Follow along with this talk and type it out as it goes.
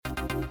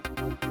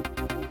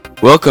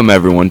Welcome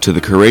everyone to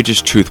the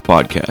Courageous Truth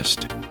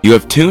Podcast. You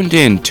have tuned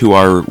in to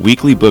our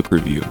weekly book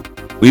review.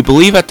 We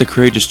believe at the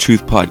Courageous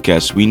Truth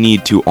Podcast we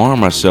need to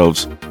arm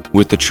ourselves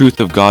with the truth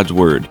of God's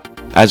Word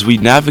as we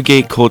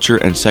navigate culture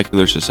and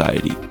secular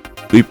society.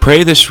 We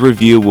pray this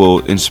review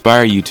will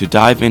inspire you to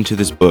dive into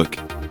this book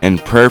and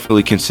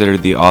prayerfully consider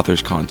the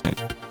author's content.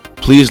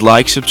 Please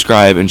like,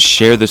 subscribe, and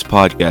share this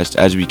podcast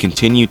as we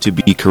continue to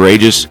be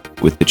courageous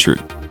with the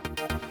truth.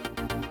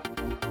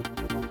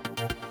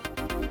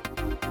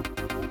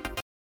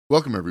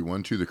 Welcome,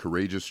 everyone, to the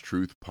Courageous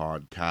Truth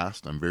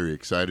Podcast. I'm very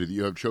excited that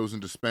you have chosen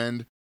to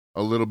spend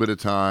a little bit of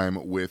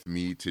time with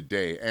me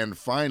today. And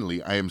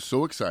finally, I am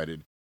so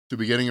excited to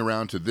be getting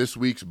around to this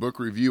week's book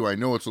review. I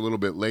know it's a little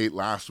bit late.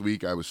 Last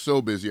week, I was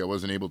so busy I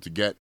wasn't able to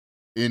get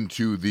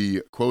into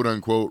the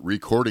quote-unquote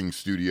recording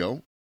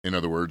studio, in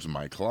other words,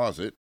 my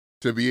closet,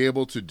 to be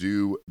able to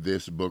do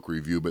this book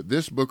review. But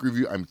this book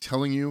review, I'm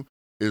telling you,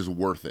 is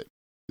worth it.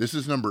 This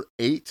is number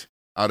 8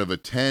 out of a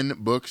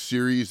 10-book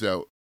series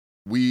of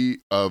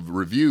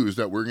reviews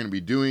that we're going to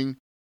be doing,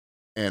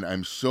 and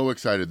I'm so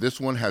excited. This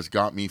one has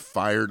got me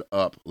fired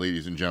up,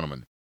 ladies and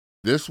gentlemen.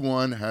 This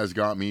one has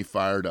got me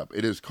fired up.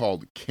 It is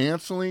called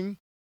Canceling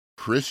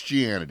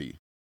Christianity,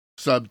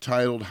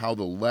 subtitled How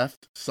the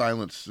Left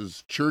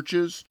Silences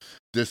Churches,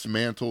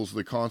 Dismantles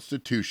the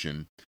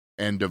Constitution,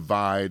 and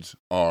Divides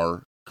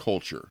Our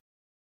Culture.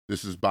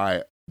 This is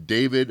by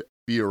David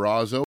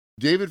Fiorazo.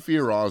 David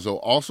Fiorazo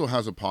also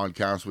has a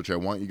podcast, which I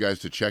want you guys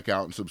to check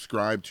out and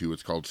subscribe to.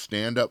 It's called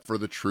Stand Up for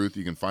the Truth.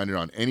 You can find it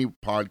on any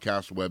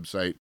podcast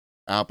website,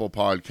 Apple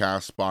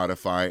Podcasts,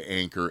 Spotify,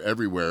 Anchor,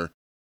 everywhere.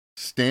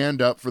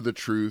 Stand Up for the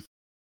Truth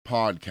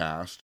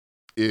podcast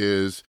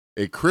is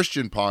a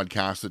Christian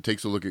podcast that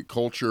takes a look at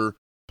culture,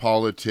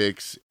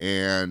 politics,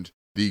 and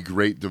the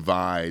Great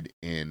Divide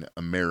in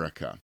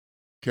America.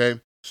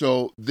 Okay,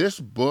 so this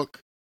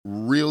book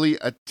really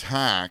let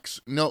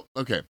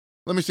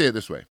me say it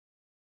this way.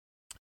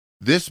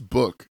 This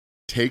book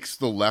takes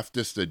the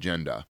leftist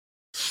agenda,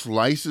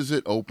 slices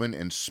it open,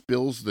 and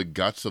spills the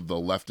guts of the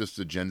leftist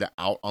agenda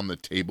out on the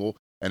table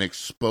and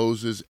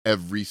exposes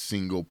every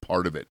single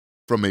part of it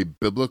from a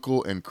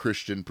biblical and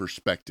Christian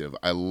perspective.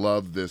 I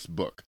love this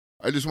book.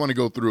 I just want to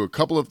go through a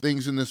couple of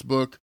things in this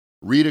book,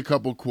 read a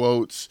couple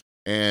quotes,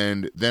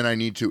 and then I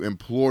need to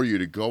implore you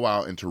to go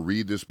out and to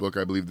read this book.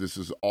 I believe this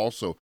is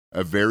also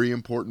a very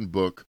important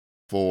book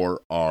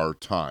for our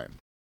time.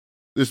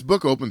 This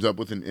book opens up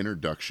with an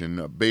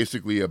introduction,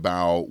 basically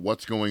about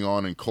what's going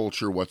on in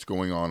culture, what's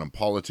going on in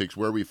politics,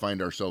 where we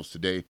find ourselves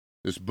today.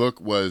 This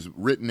book was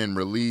written and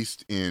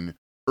released in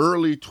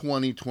early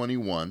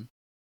 2021,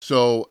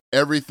 so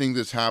everything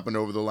that's happened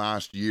over the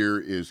last year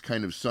is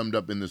kind of summed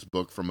up in this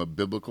book from a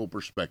biblical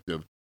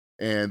perspective,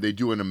 and they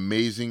do an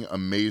amazing,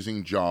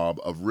 amazing job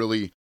of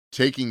really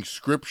taking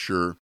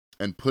Scripture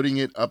and putting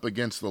it up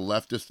against the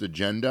leftist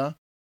agenda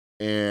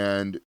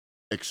and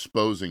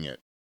exposing it.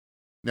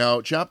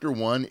 Now, chapter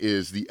 1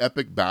 is the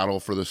epic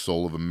battle for the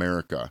soul of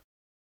America.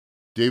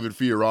 David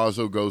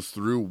Fiorazo goes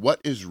through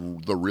what is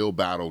the real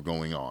battle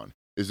going on.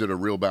 Is it a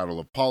real battle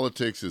of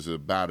politics? Is it a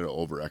battle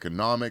over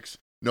economics?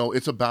 No,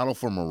 it's a battle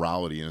for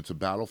morality, and it's a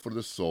battle for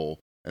the soul,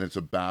 and it's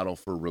a battle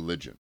for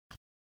religion.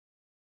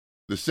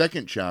 The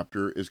second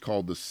chapter is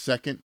called The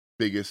Second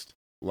Biggest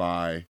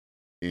Lie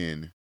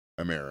in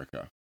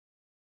America.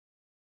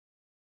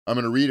 I'm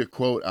going to read a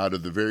quote out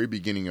of the very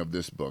beginning of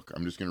this book.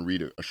 I'm just going to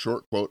read a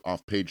short quote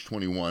off page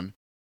 21.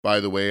 By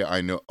the way,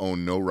 I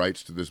own no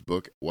rights to this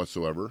book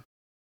whatsoever.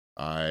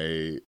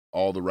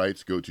 All the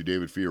rights go to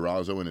David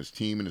Fiorazo and his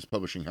team and his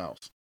publishing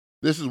house.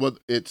 This is what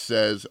it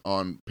says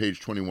on page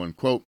 21,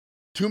 quote,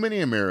 "Too many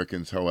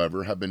Americans,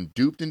 however, have been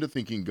duped into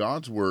thinking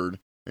God's word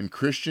and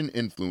Christian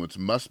influence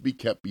must be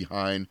kept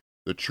behind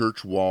the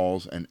church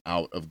walls and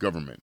out of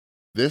government.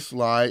 This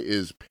lie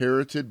is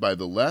parroted by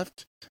the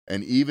left,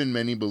 and even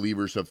many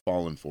believers have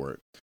fallen for it.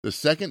 The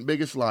second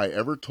biggest lie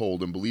ever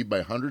told and believed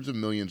by hundreds of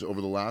millions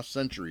over the last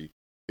century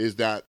is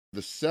that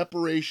the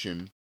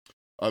separation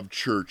of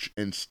church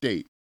and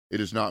state.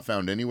 It is not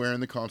found anywhere in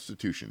the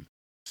Constitution.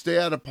 Stay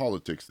out of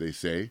politics, they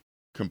say,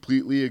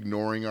 completely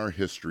ignoring our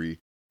history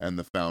and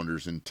the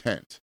founders'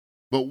 intent.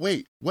 But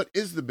wait, what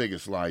is the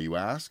biggest lie, you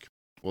ask?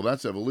 Well,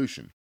 that's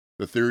evolution.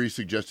 The theory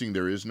suggesting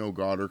there is no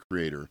God or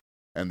creator,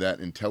 and that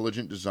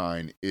intelligent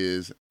design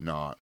is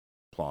not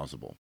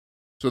plausible.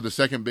 So the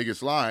second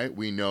biggest lie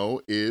we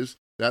know is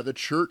that the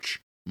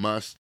church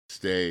must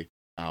stay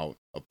out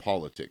of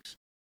politics.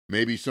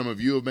 Maybe some of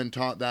you have been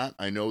taught that.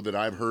 I know that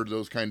I've heard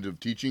those kinds of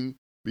teaching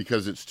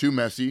because it's too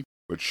messy,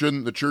 but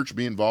shouldn't the church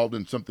be involved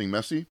in something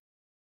messy?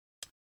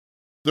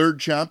 Third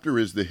chapter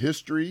is the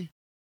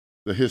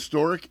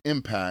historic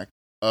impact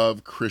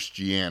of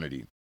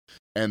Christianity.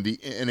 And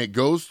it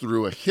goes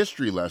through a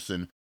history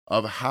lesson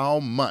of how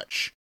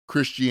much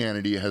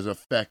Christianity has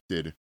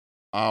affected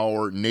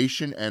our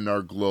nation and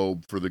our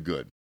globe for the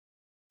good.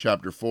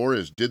 Chapter 4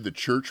 is, did the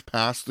church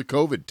pass the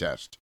COVID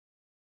test?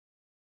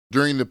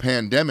 During the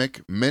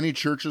pandemic, many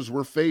churches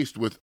were faced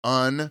with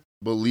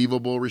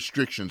unbelievable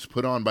restrictions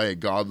put on by a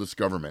godless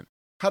government.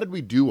 How did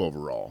we do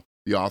overall?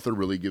 the author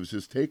really gives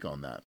his take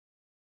on that.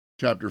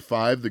 Chapter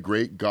 5, The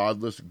Great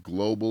Godless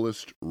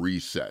Globalist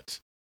Reset.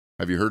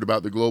 Have you heard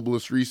about the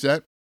globalist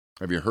reset?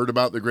 Have you heard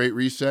about the Great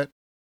Reset?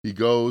 He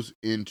goes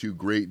into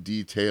great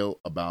detail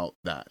about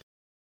that.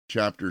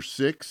 Chapter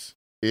 6,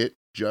 It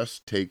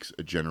Just Takes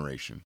a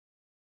Generation.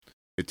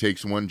 It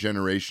takes one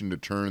generation to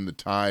turn the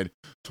tide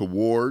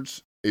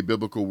towards a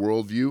biblical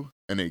worldview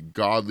and a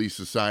godly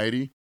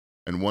society,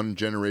 and one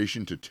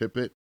generation to tip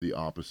it the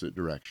opposite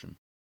direction.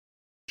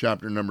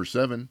 Chapter number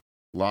 7,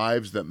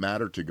 Lives That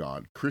Matter to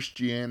God,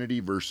 Christianity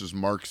versus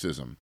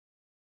Marxism.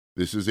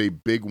 This is a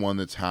big one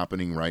that's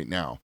happening right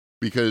now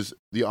because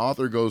the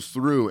author goes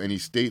through and he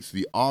states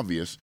the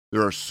obvious.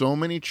 There are so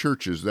many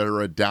churches that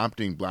are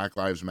adapting Black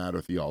Lives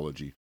Matter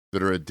theology,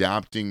 that are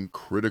adapting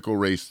critical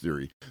race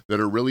theory, that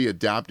are really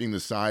adapting the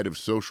side of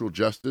social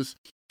justice.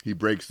 He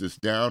breaks this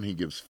down. He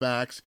gives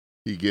facts.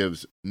 He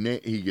gives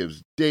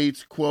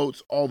dates,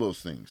 quotes, all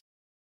those things.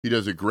 He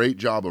does a great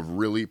job of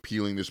really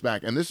peeling this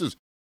back. And this is,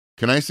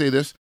 can I say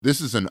this?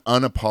 This is an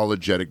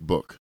unapologetic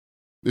book.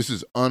 This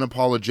is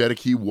unapologetic.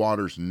 He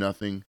waters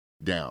nothing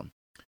down.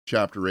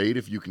 Chapter 8,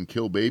 If You Can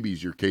Kill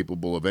Babies, You're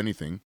Capable of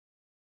Anything,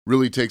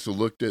 really takes a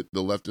look at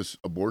the leftist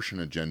abortion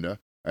agenda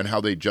and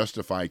how they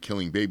justify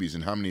killing babies.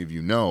 And how many of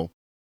you know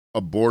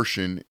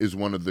abortion is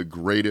one of the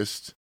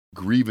greatest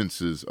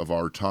grievances of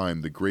our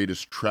time, the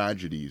greatest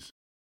tragedies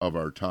of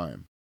our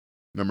time.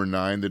 Number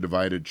 9, the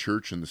divided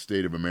church in the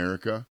state of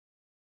America.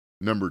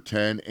 Number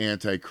 10,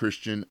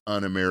 anti-Christian,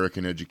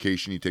 un-American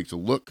education. He takes a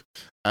look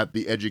at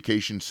the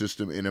education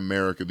system in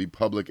America, the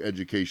public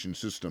education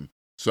system.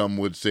 Some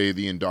would say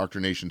the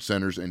indoctrination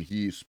centers, and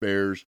he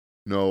spares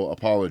no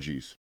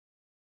apologies.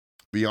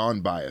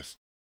 Beyond Bias,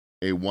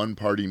 a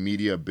one-party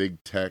media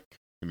big tech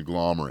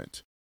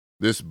conglomerate.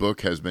 This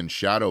book has been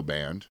shadow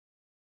banned.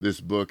 This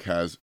book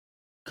has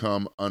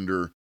come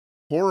under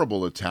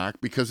horrible attack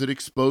because it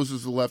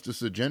exposes the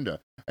leftist agenda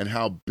and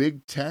how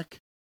big tech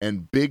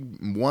and big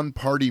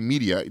one-party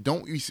media,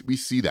 we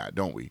see that,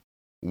 don't we?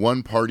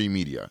 One-party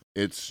media.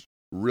 It's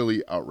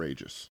really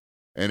outrageous.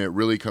 And it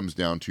really comes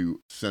down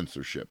to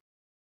censorship.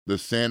 The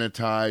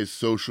sanitized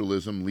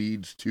socialism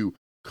leads to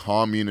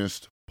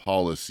communist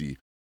policy.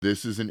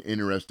 This is an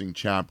interesting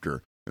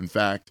chapter. In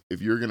fact,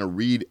 if you're going to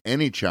read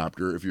any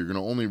chapter, if you're going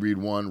to only read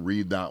one,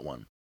 read that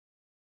one.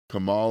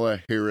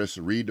 Kamala Harris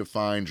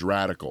redefines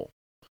radical.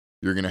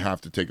 You're going to have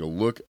to take a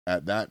look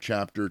at that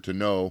chapter to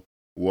know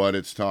what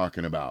it's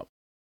talking about.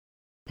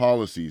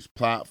 Policies,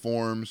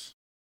 platforms,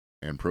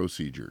 and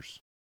procedures.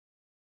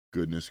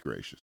 Goodness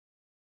gracious.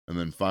 And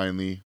then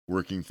finally,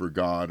 Working for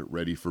God,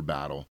 Ready for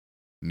Battle,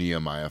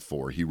 Nehemiah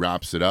 4. He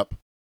wraps it up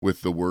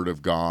with the Word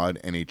of God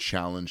and a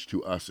challenge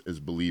to us as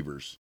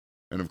believers.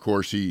 And of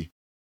course, he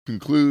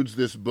concludes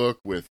this book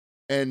with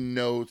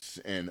endnotes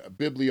and a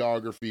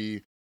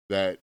bibliography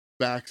that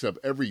backs up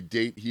every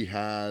date he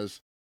has.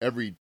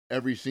 Every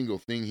single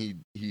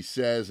thing he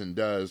says and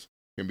does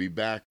can be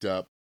backed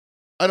up.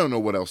 I don't know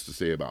what else to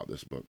say about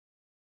this book.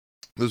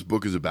 This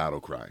book is a battle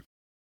cry.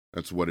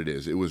 That's what it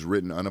is. It was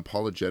written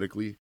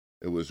unapologetically.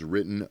 It was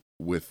written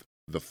with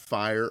the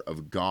fire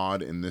of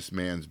God in this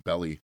man's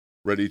belly,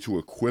 ready to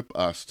equip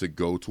us to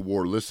go to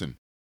war. Listen,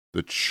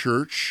 the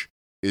church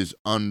is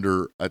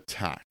under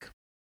attack.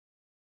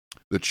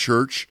 The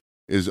church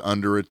is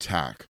under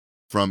attack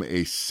from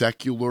a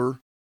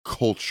secular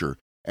culture,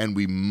 and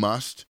we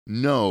must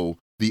know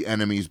the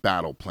enemy's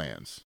battle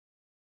plans.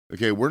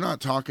 Okay, we're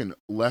not talking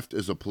left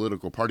as a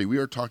political party. We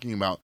are talking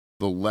about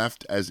the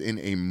left as in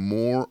a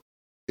more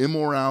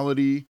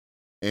immorality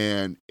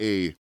and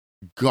a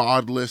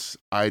godless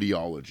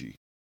ideology.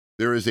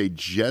 There is a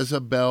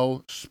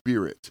Jezebel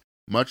spirit,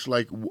 much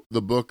like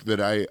the book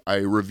that I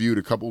reviewed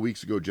a couple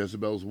weeks ago,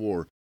 Jezebel's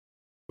War.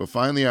 But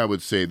finally, I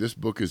would say this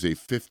book is a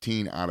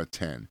 15 out of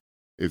 10.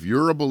 If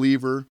you're a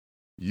believer,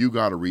 you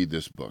got to read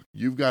this book.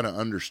 You've got to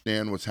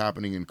understand what's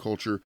happening in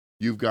culture.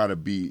 You've got to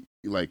be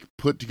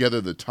put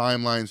together the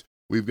timelines.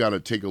 We've got to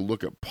take a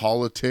look at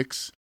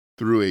politics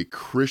through a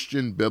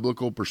Christian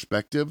biblical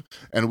perspective.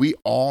 And we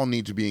all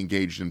need to be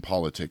engaged in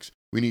politics.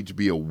 We need to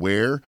be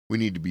aware. We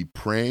need to be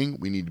praying.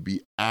 We need to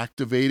be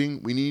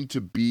activating. We need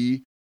to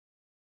be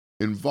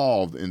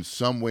involved in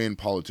some way in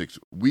politics.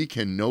 We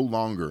can no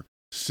longer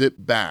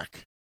sit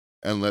back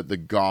and let the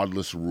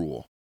godless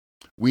rule.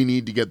 We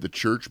need to get the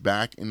church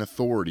back in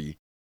authority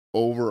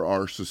over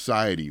our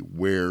society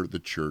where the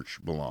church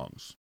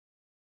belongs.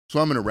 So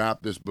I'm going to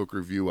wrap this book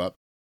review up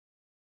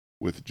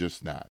with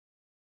just that.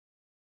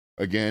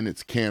 Again,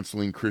 it's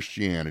Canceling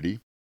Christianity,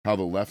 How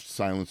the Left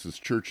Silences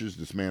Churches,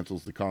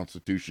 Dismantles the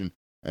Constitution,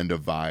 and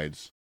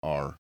Divides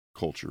Our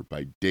Culture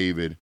by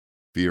David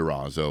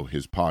Fiorazo.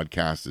 His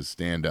podcast is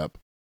Stand Up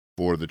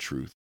for the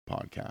Truth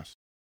podcast.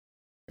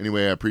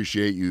 Anyway, I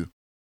appreciate you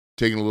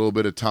taking a little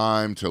bit of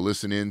time to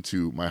listen in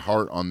to my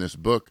heart on this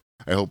book.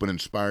 I hope it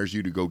inspires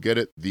you to go get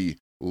it. The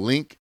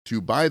link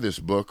to buy this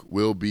book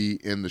will be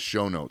in the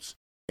show notes.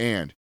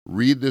 And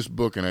read this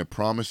book, and I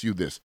promise you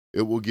this,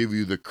 it will give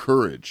you the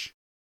courage,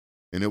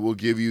 and it will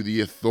give you the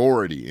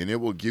authority, and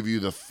it will give you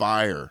the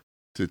fire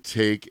to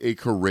take a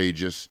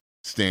courageous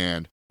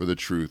stand for the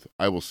truth.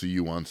 I will see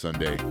you on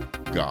Sunday.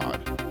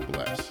 God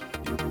bless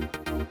you.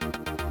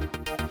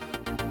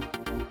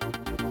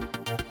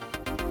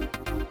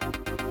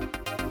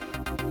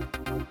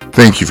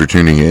 Thank you for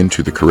tuning in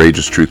to the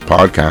Courageous Truth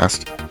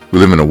Podcast. We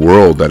live in a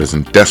world that is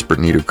in desperate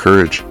need of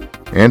courage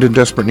and in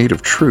desperate need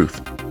of truth.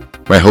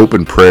 My hope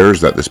and prayer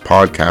is that this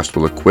podcast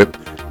will equip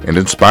and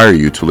inspire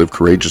you to live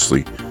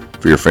courageously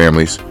for your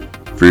families,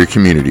 for your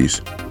communities,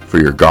 for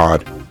your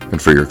God,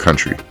 and for your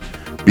country.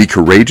 Be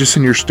courageous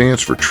in your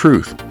stance for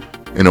truth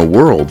in a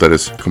world that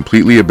has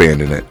completely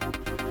abandoned it.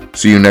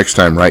 See you next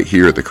time right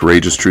here at the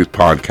Courageous Truth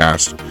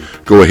Podcast.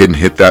 Go ahead and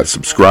hit that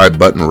subscribe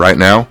button right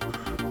now.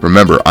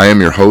 Remember, I am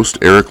your host,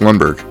 Eric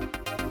Lundberg.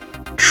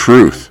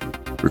 Truth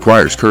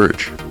requires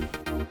courage.